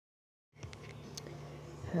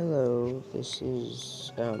Hello, this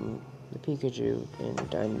is the Pikachu,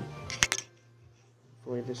 and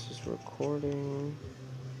before this is recording.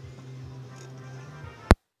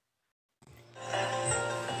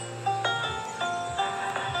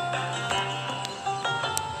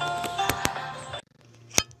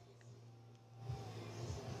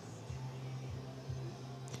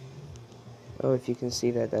 Oh, if you can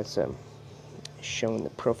see that, that's showing the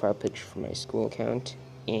profile picture for my school account,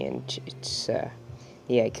 and it's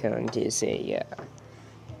the icon is a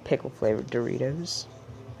pickle flavored Doritos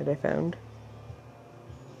that I found.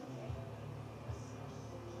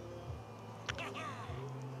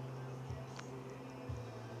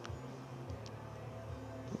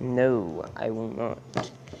 No, I will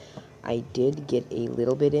not. I did get a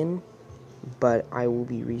little bit in, but I will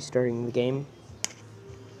be restarting the game.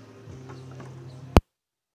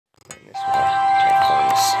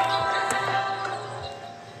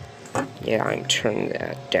 Yeah, I'm turning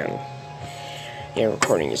that down. Yeah,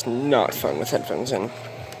 recording is not fun with headphones in.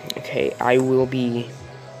 Okay, I will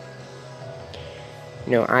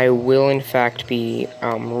in fact be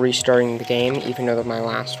restarting the game, even though my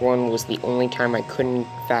last one was the only time I couldn't,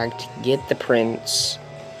 in fact, get the prints,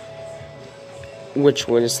 which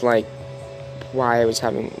was, like, why I was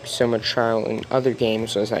having so much trial in other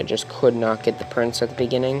games, was I just could not get the prints at the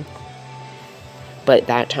beginning. But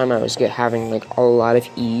that time I was having, like, a lot of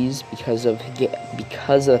ease because of the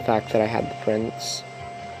fact that I had the prints.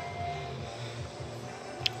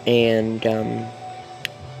 And,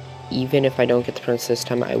 even if I don't get the prints this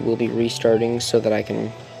time, I will be restarting so that I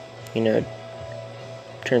can,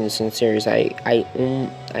 turn this in series.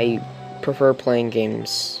 I prefer playing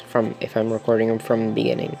games if I'm recording them from the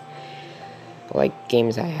beginning. Like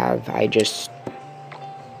games I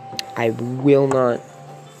will not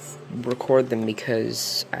record them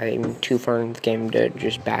because I'm too far in the game to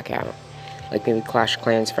just back out. Like maybe Clash of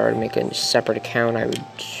Clans, if I were to make a separate account,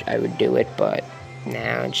 I would do it, but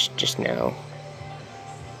nah, just no.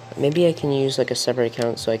 Maybe I can use like a separate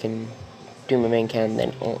account so I can do my main account, and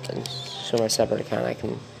then so my separate account I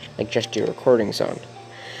can like just do recordings on.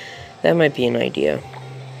 That might be an idea.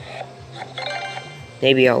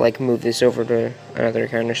 Maybe I'll like move this over to another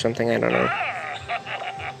account or something. I don't know.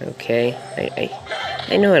 Okay,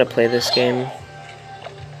 I know how to play this game.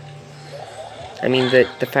 I mean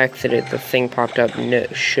the fact that the thing popped up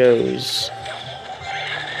shows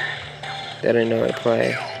that I know how to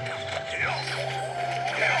play.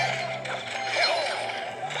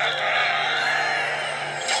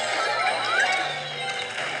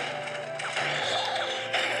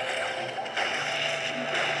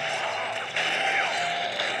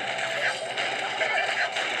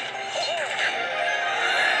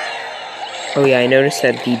 Oh yeah, I noticed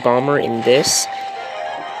that the bomber in this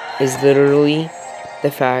is literally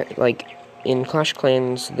the fact, like, in Clash of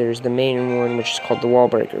Clans, there's the main one, which is called the Wall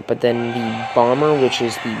Breaker, but then the bomber, which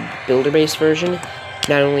is the builder-based version,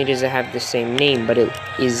 not only does it have the same name, but it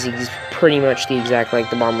is pretty much the exact like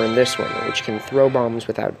the bomber in this one, which can throw bombs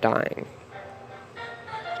without dying.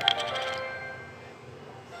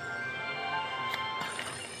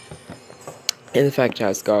 And the fact it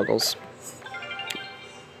has goggles.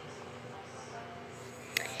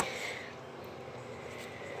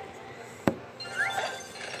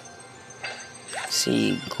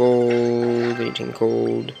 See, gold, 18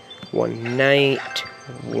 gold, 1 knight,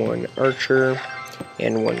 1 archer,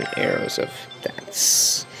 and 1 arrows of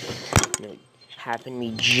that's happened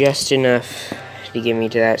me just enough to get me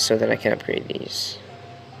to that so that I can upgrade these.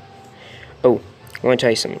 Oh, I want to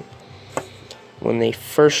tell you something. When they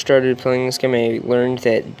first started playing this game, I learned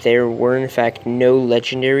that there were in fact no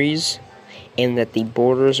legendaries, and that the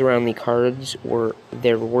borders around the cards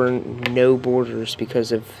there were no borders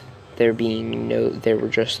because of there were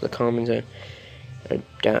just the commons.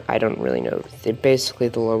 I don't really know. They're basically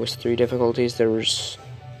the lowest 3 difficulties. The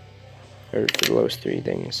lowest 3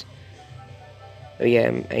 things. Oh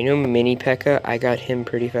yeah, I know Mini P.E.K.K.A. I got him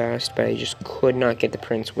pretty fast, but I just could not get the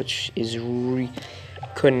prince, which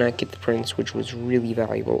was really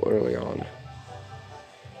valuable early on.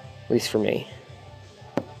 At least for me.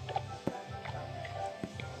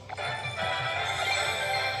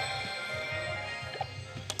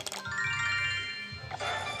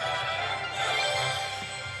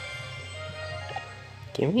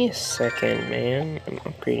 Give me a second, man. I'm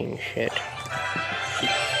upgrading shit.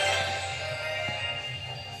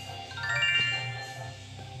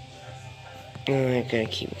 I'm gonna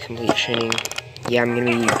keep complete training. Yeah, I'm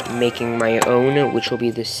gonna be making my own, which will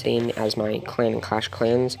be the same as my clan in Clash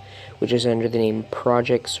Clans, which is under the name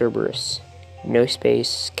Project Cerberus. No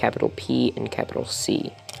space, capital P and capital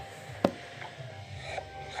C.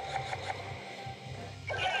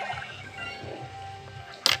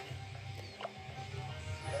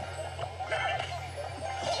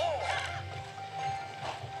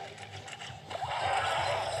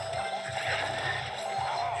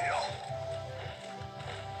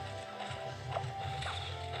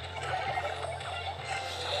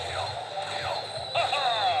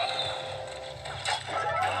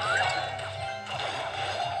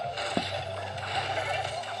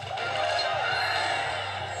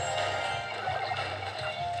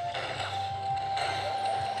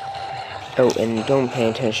 Oh, and don't pay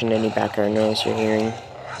attention to any background noise you're hearing.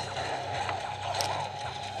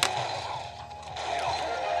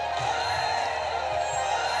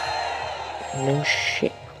 No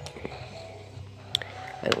shit.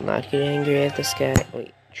 I will not get angry at this guy.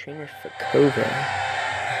 Wait, trainer for Kova.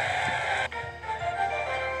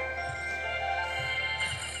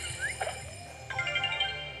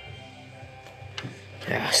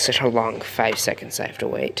 Such a long 5 seconds I have to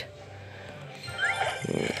wait.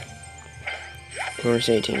 Where's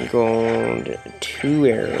 18 gold? 2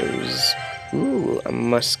 arrows. Ooh, a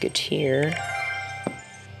musketeer.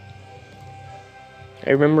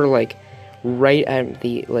 I remember, like, right at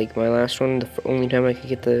the, like, my last one, the only time I could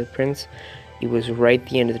get the prince, it was right at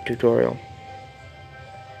the end of the tutorial.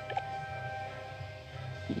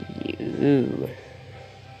 Ooh.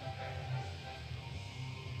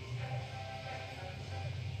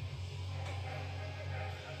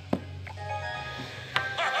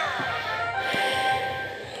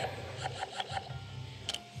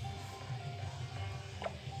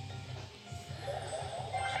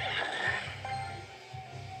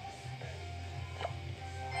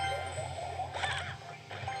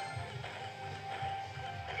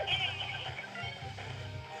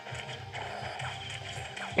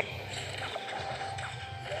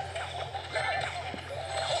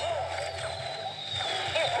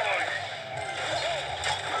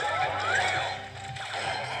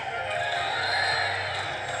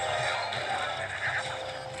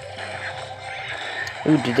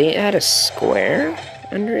 Ooh, did they add a square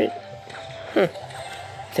under it? Huh.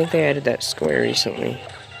 I think they added that square recently.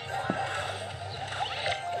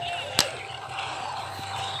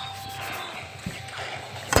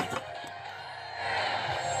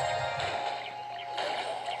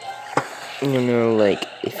 You know, like,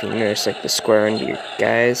 if you notice, like, the square under your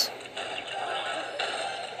guys.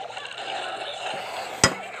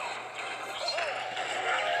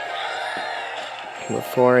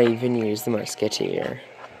 Before I even use the musketeer.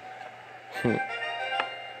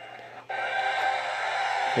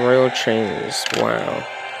 Royal trainers, wow.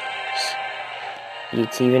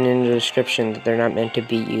 It's even in the description that they're not meant to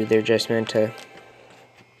beat you, they're just meant to...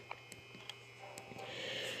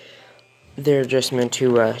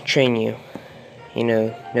 train you. You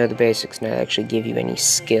know the basics, not actually give you any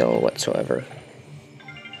skill whatsoever.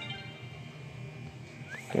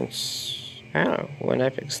 It's, I don't know, 1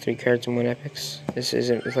 epics, 3 cards and 1 epics. This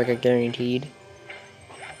isn't, it's like a guaranteed.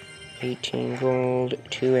 18 gold,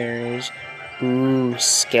 2 arrows. Ooh,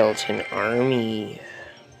 skeleton army.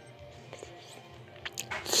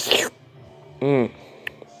 And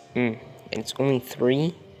it's only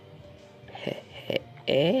 3?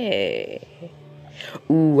 Hey.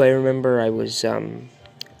 Ooh, I remember I was,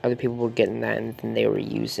 other people were getting that and then they were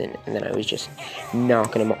using it, and then I was just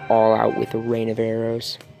knocking them all out with a rain of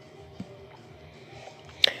arrows.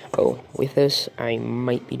 Oh, with this, I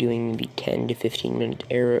might be doing the 10 to 15 minute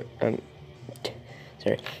 10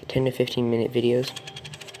 to 15 minute videos.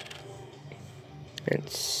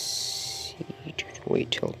 Let's see,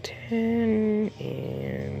 wait till 10,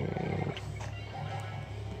 and...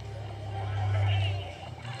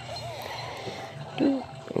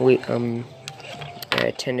 Wait, 10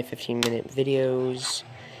 to 15 minute videos,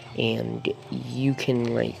 and you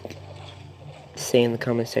can, like, say in the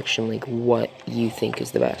comment section, like, what you think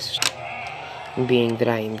is the best. Being that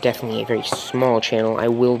I am definitely a very small channel, I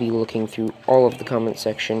will be looking through all of the comment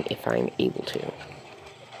section if I'm able to.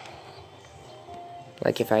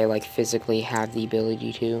 Like, if I, like, physically have the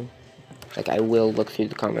ability to. Like, I will look through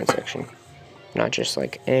the comment section. Not just,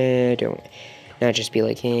 like, not just be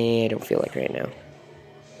like, I don't feel like right now.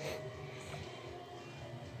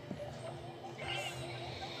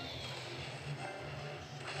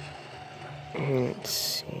 Let's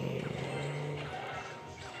see.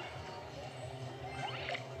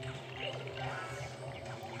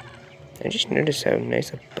 I just noticed how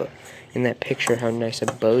nice in that picture how nice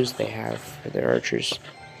of bows they have for their archers.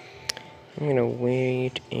 I'm gonna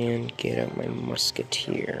wait and get out my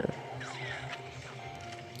musketeer.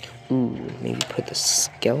 Ooh, maybe put the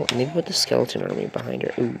skeleton army behind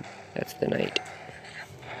her. Ooh, that's the knight.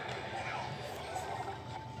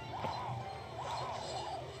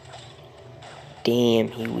 Damn,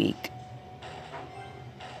 he weak.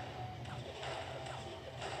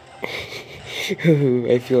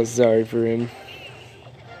 I feel sorry for him.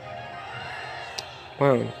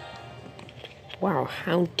 Wow,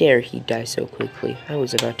 how dare he die so quickly? I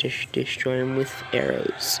was about to destroy him with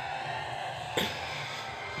arrows.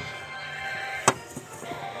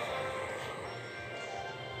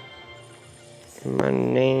 My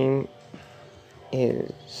name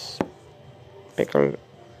is Pickle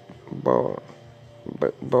Boy.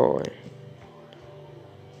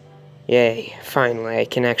 Yay, finally, I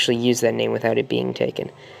can actually use that name without it being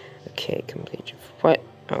taken. Okay, complete. What?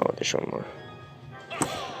 Oh, there's one more.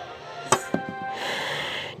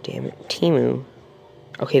 Damn it, Timu.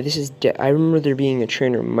 Okay, this is. I remember there being a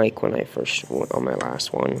trainer Mike when I first went on my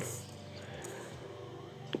last one.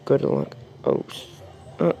 Good luck. Oh.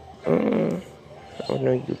 Oh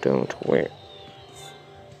no, you don't. Where?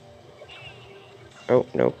 Oh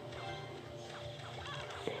no.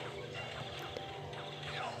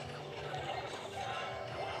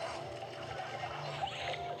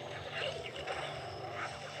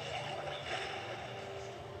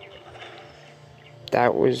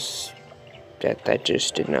 That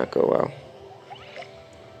just did not go well.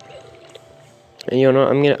 And you know,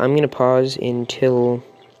 I'm gonna pause until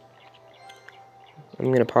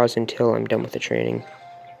I'm done with the training.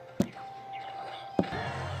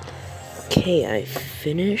 Okay, I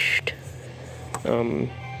finished. I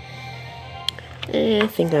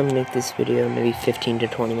think I'm gonna make this video maybe 15 to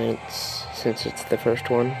 20 minutes since it's the first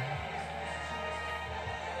one.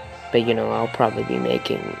 But you know, I'll probably be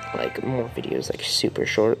making like more videos like super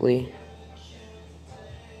shortly.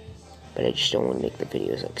 But I just don't want to make the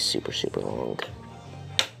videos like super long.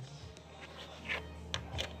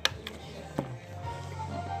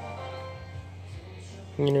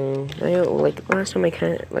 You know, like last time I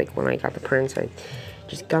kind of like when I got the prints, I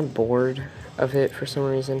just got bored of it for some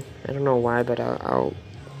reason. I don't know why, but I'll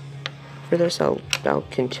for this I'll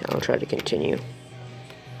try to continue.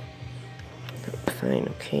 Fine,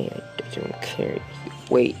 okay, I don't care.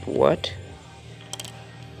 Wait, what?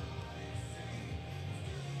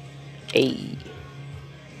 Hey,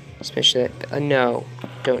 especially that. No,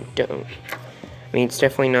 don't. I mean, it's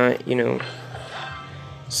definitely not. You know,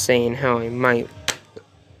 saying how I might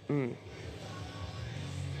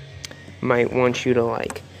want you to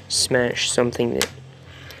like smash something that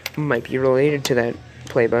might be related to that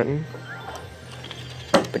play button,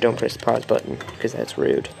 but don't press the pause button because that's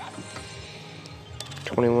rude.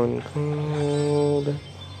 21 gold,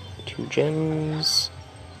 2 gems,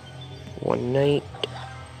 1 knight,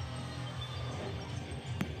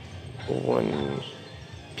 1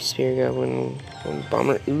 spear goblin, 1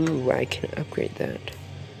 bomber. Ooh, I can upgrade that.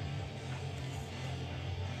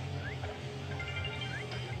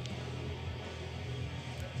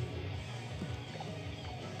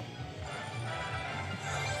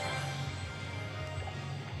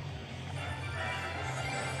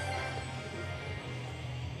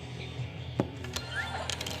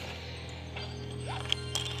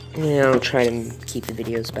 Yeah, I'll try to keep the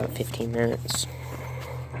videos about 15 minutes.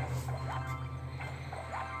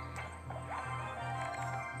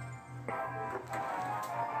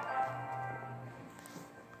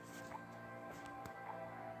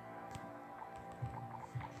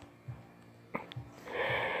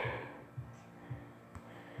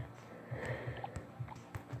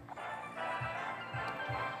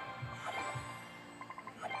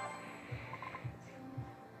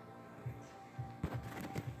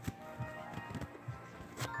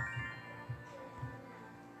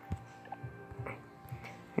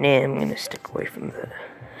 Nah, I'm gonna stick away from the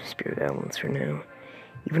spirit goblins for now.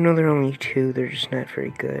 Even though they're only 2, they're just not very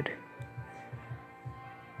good.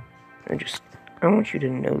 I want you to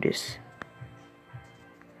notice.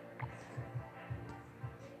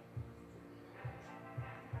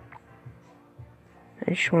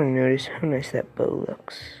 I just want to notice how nice that bow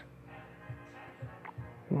looks.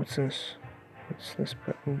 What's this? What's this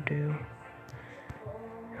button do?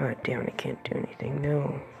 God damn it, I can't do anything,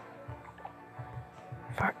 no.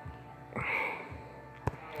 Fuck.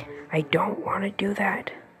 I don't want to do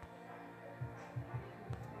that.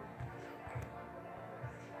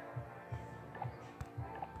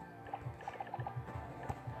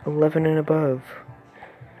 $11 and above.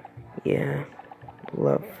 Yeah,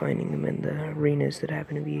 love finding them in the arenas that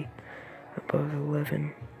happen to be above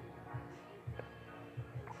 11.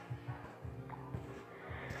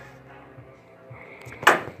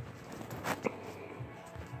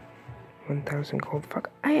 $1,000 gold. Fuck,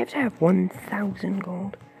 I have to have 1,000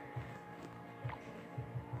 gold.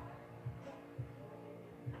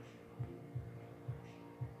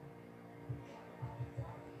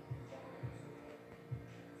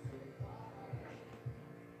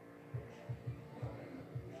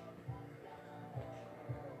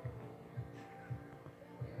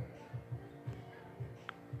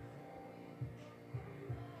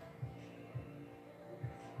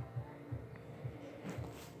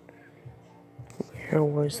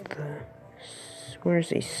 Where's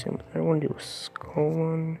the symbol? I want to do a skull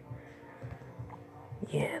one.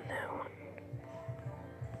 Yeah, that one.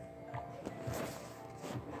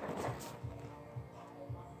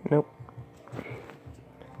 Nope.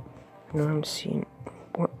 No, I'm seeing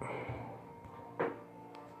what.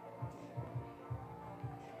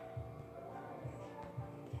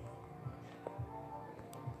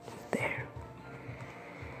 There.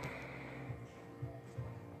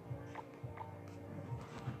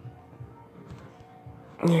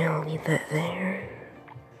 Yeah, I'll leave that there.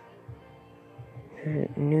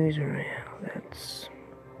 News around. That's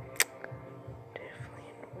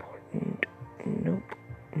definitely important. Nope,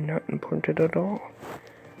 not important at all.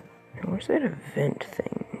 Now, where's that event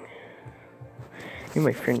thing?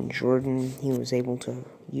 My friend Jordan, he was able to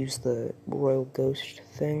use the Royal Ghost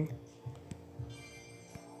thing.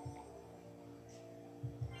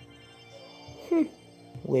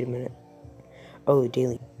 Wait a minute. Oh, the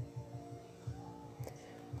daily.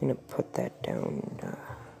 I'm gonna put that down,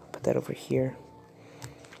 put that over here.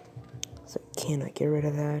 So can I get rid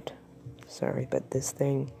of that? Sorry, but this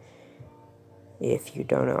thing, if you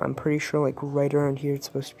don't know, I'm pretty sure like right around here it's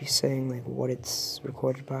supposed to be saying like what it's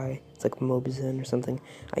recorded by. It's like Mobizen or something.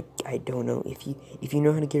 I don't know. If you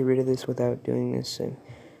know how to get rid of this without doing this, and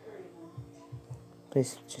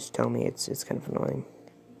please just tell me. It's kind of annoying.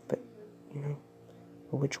 But you know,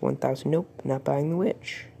 a witch 1000. Nope, not buying the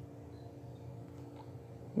witch.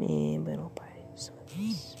 Yeah, but I'll buy some of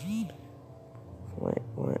this. What?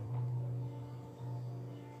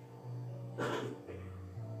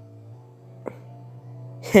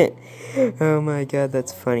 Oh my god,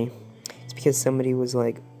 that's funny. It's because somebody was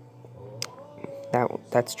like,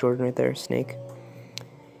 that's Jordan right there, Snake.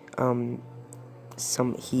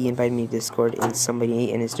 He invited me to Discord, and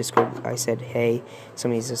somebody in his Discord, I said, hey,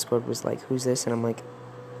 somebody's Discord was like, who's this? And I'm like,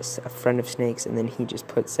 a friend of Snake's, and then he just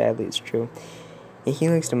put, sadly, it's true. And he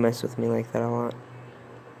likes to mess with me like that a lot.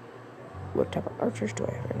 What type of archers do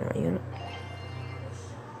I have right now, you know?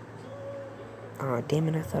 Aw, damn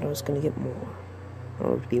it, I thought I was gonna get more.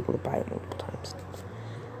 Or to be able to buy it multiple times.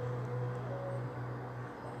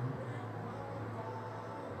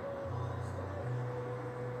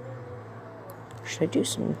 Should I do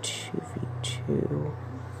some 2v2?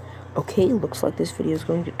 Okay, looks like this video is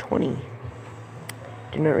going to 20.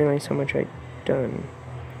 Did not realize how much I'd done.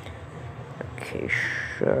 Okay,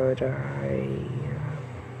 should I...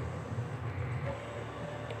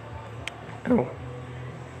 Oh.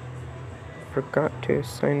 Forgot to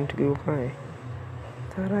sign to Google Play.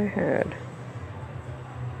 Thought I had.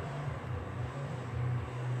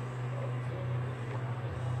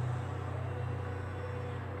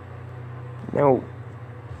 No.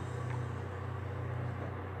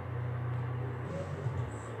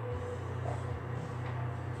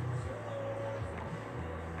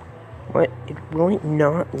 What? It won't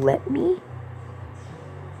not let me?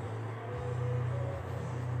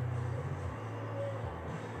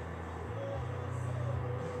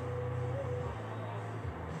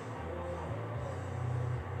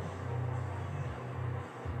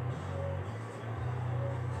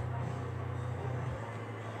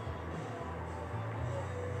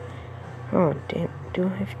 Oh, damn. Do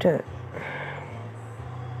I have to...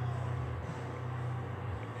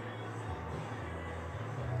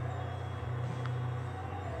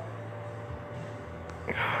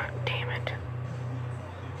 Oh, damn it.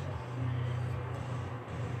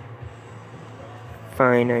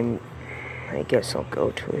 Fine, I guess I'll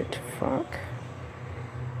go to it. Fuck.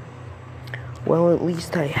 Well, at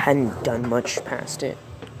least I hadn't done much past it.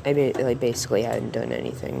 I basically hadn't done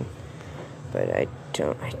anything. But I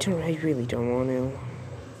really don't want to.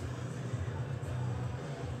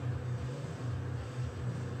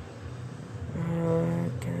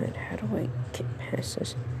 God, how do I get past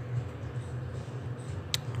this?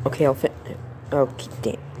 Okay, I'll fit. Okay,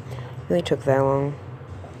 damn. Really took that long.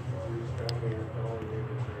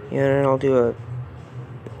 Yeah, and I'll do a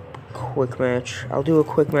quick match. I'll do a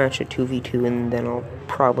quick match at 2v2, and then I'll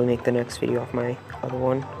probably make the next video off my other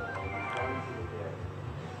one.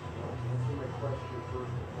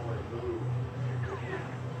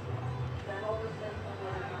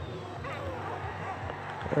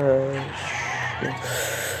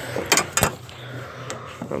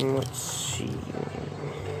 Let's see.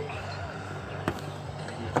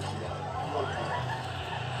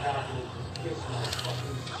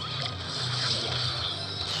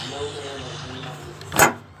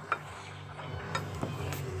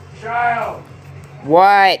 Child!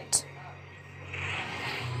 What?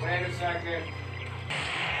 Wait a second.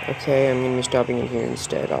 Okay, I'm gonna be stopping in here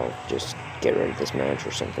instead. I'll just get rid of this match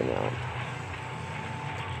or something else.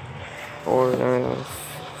 Or I'll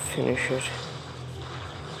finish it.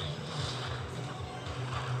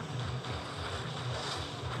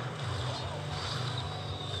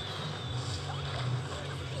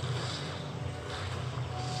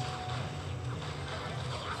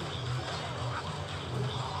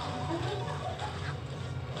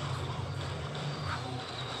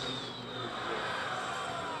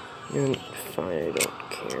 Fine, I don't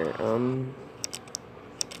care.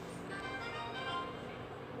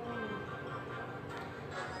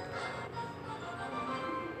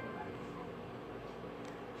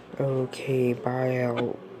 Okay, bye.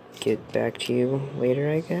 I'll get back to you later,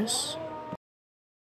 I guess.